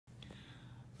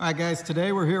All right, guys,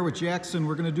 today we're here with Jackson.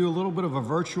 We're going to do a little bit of a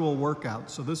virtual workout.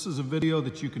 So this is a video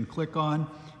that you can click on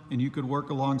and you could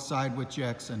work alongside with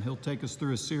Jackson. He'll take us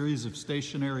through a series of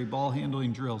stationary ball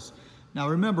handling drills. Now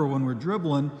remember, when we're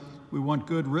dribbling, we want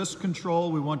good wrist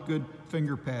control, we want good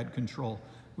finger pad control.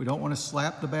 We don't want to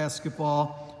slap the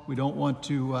basketball, we don't want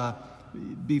to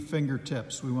be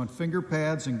fingertips. We want finger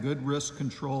pads and good wrist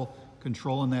control,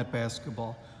 controlling that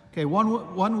basketball. Okay,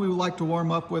 one we would like to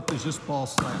warm up with is just ball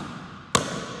slap.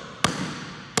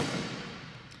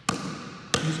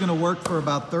 He's going to work for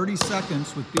about 30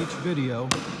 seconds with each video,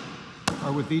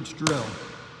 or with each drill.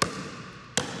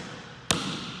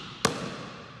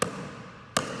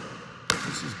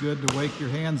 This is good to wake your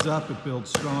hands up. It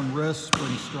builds strong wrists,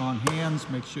 brings strong hands,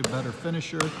 makes you a better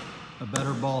finisher, a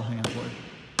better ball handler.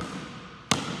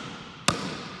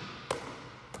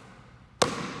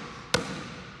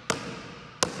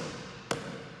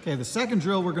 Okay, the second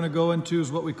drill we're going to go into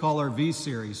is what we call our V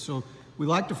series. So we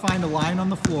like to find a line on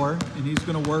the floor, and he's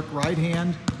going to work right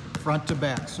hand front to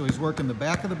back. So he's working the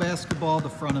back of the basketball, the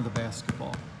front of the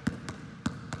basketball.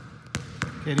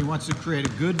 Okay, and he wants to create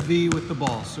a good V with the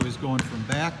ball. So he's going from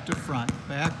back to front,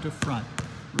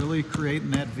 really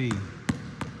creating that V.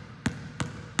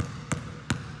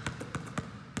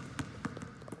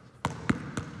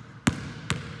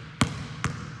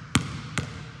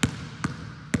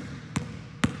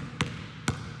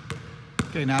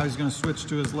 Okay, now he's going to switch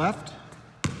to his left.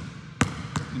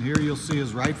 And here you'll see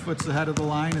his right foot's ahead of the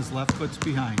line, his left foot's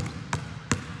behind.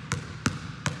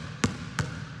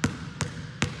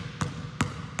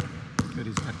 Good,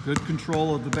 he's got good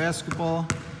control of the basketball.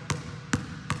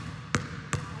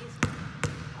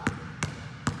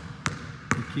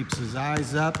 He keeps his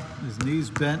eyes up, his knees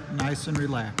bent, nice and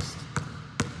relaxed.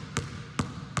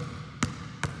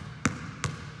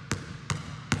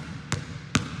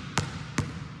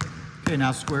 Okay,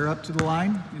 now square up to the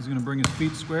line. He's going to bring his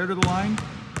feet square to the line.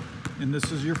 And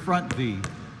this is your front V.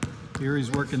 Here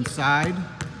he's working side,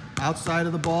 outside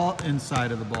of the ball,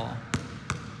 inside of the ball.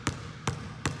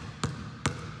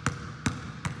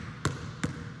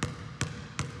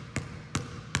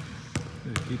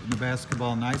 Good, keeping the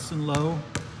basketball nice and low.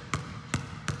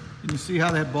 And you see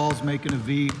how that ball's making a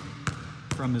V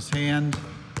from his hand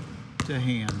to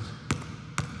hand.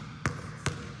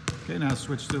 Okay, now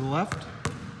switch to the left.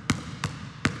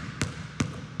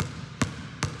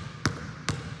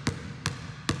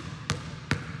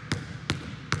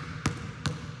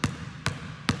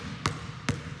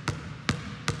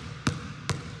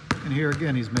 And here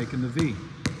again, he's making the V.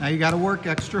 Now you got to work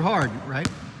extra hard, right?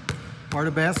 Part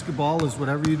of basketball is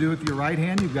whatever you do with your right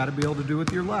hand, you've got to be able to do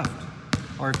with your left.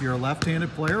 Or if you're a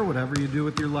left-handed player, whatever you do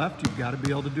with your left, you've got to be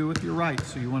able to do with your right.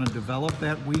 So you want to develop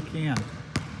that weak hand.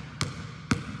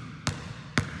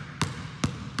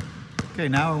 Okay,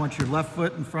 now I want your left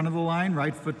foot in front of the line,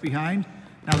 right foot behind.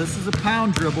 Now this is a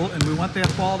pound dribble, and we want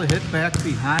that ball to hit back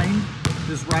behind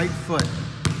his right foot.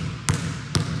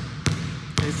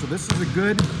 Okay, so this is a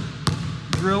good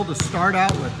drill to start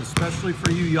out with, especially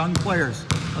for you young players.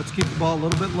 Let's keep the ball a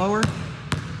little bit lower.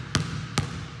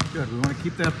 Good, we want to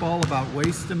keep that ball about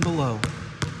waist and below.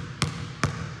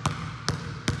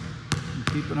 And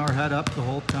keeping our head up the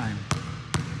whole time.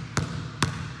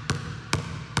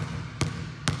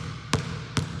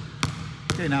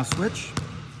 Okay, now switch.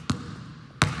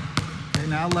 Okay,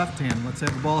 now left hand. Let's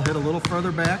have the ball hit a little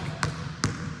further back.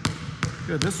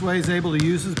 Good, this way he's able to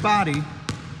use his body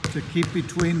to keep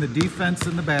between the defense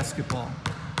and the basketball.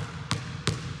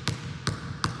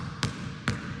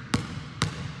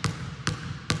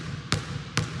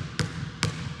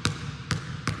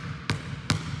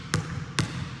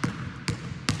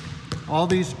 All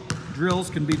these drills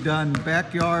can be done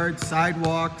backyard,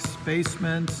 sidewalks,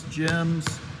 basements, gyms,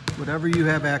 whatever you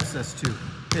have access to.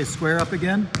 Okay, square up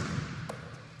again.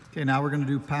 Okay, now we're going to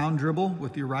do pound dribble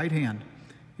with your right hand.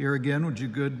 Here again, with your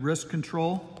good wrist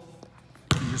control.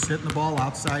 You're just hitting the ball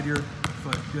outside your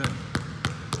foot. Good.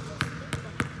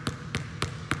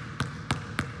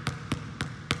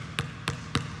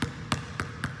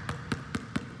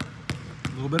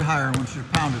 A little bit higher once you're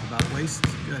pounded, about waist.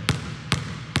 Good.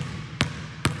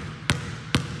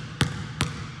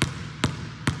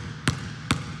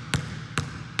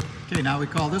 Okay, now we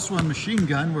call this one machine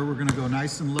gun, where we're going to go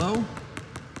nice and low.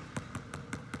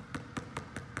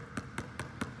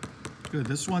 Good,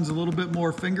 this one's a little bit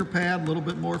more finger pad, a little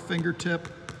bit more fingertip,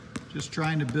 just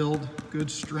trying to build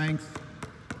good strength,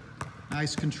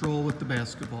 nice control with the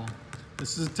basketball.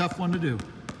 This is a tough one to do.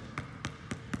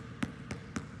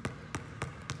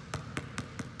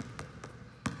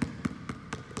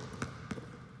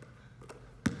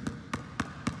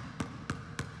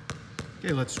 Okay,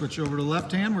 Okay, let's switch over to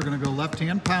left hand. We're going to go left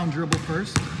hand pound dribble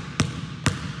first.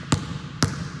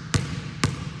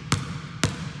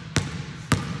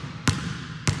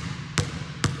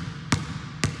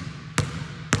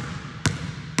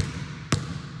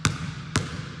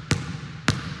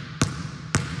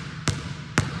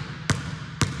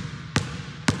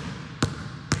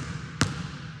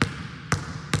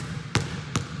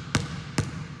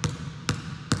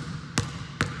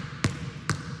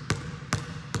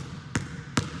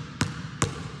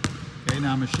 Okay,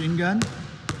 now machine gun.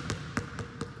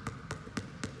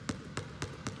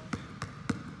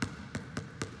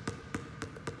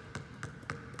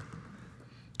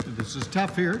 This is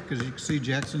tough here because you can see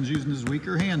Jackson's using his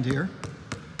weaker hand here.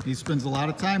 He spends a lot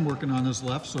of time working on his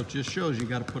left, so it just shows you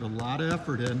got to put a lot of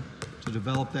effort in to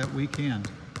develop that weak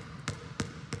hand.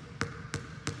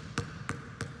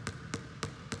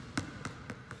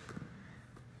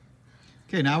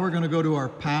 Okay, now we're going to go to our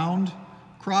pound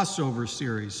crossover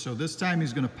series. So this time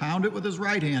he's going to pound it with his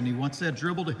right hand. He wants that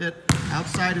dribble to hit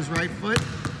outside his right foot,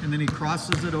 and then he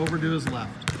crosses it over to his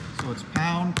left. So it's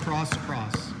pound, cross,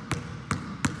 cross.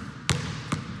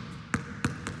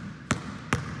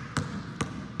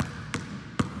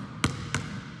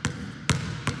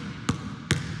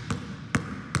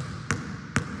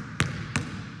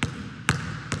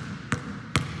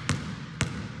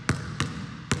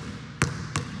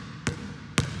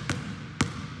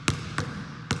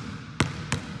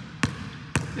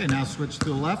 Okay, now switch to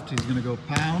the left. He's going to go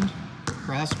pound,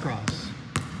 cross, cross.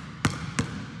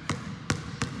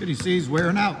 Good, you see he's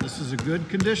wearing out. This is a good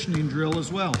conditioning drill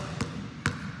as well.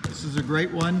 This is a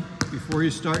great one before you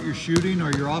start your shooting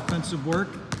or your offensive work.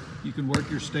 You can work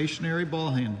your stationary ball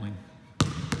handling.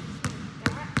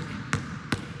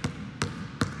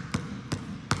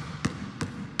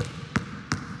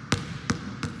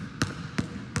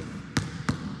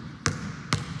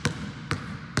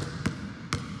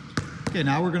 Okay,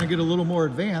 now we're going to get a little more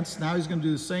advanced. Now he's going to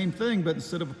do the same thing, but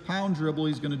instead of a pound dribble,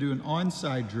 he's going to do an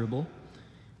onside dribble.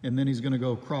 And then he's going to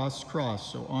go cross,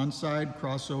 cross. So onside,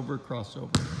 crossover, crossover.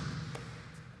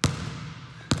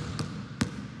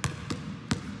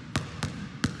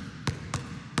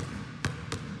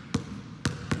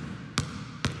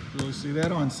 Really see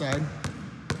that onside.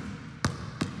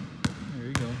 There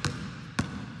you go.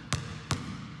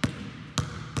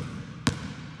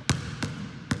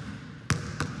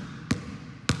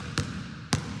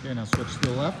 Okay, now switch to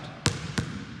the left.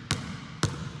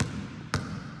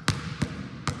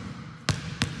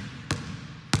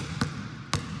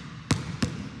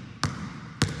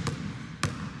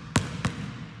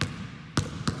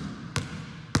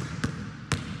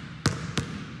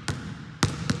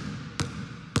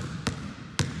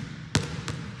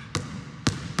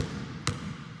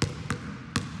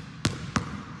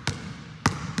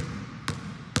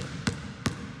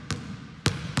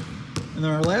 And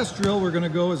then our last drill we're going to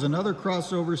go is another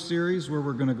crossover series where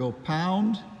we're going to go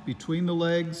pound between the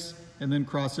legs and then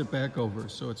cross it back over.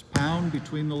 So it's pound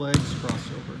between the legs,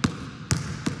 crossover.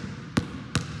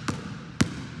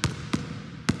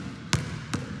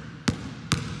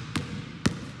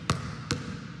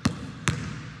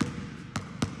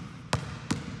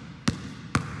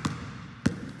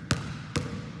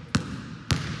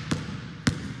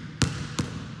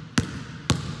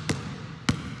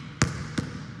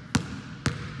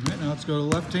 Now let's go to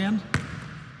the left hand.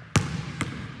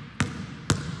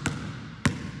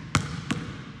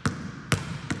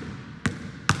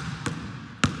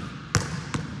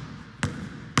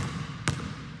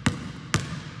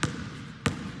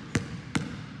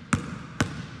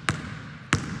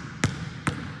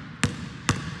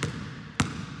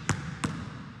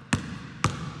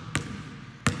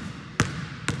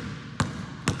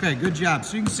 Okay, good job.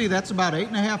 So you can see that's about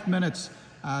 8.5 minutes.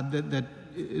 That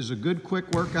is a good quick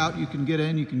workout you can get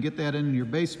in. You can get that in your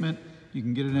basement. You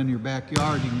can get it in your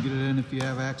backyard. You can get it in if you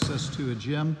have access to a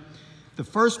gym. The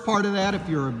first part of that, if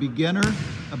you're a beginner,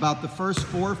 about the first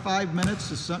 4 or 5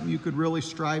 minutes is something you could really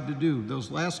strive to do.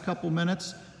 Those last couple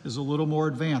minutes is a little more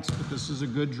advanced, but this is a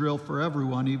good drill for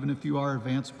everyone, even if you are an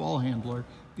advanced ball handler.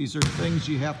 These are things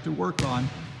you have to work on.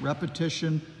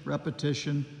 Repetition,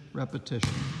 repetition, repetition.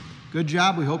 Good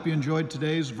job. We hope you enjoyed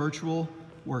today's virtual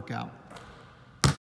workout.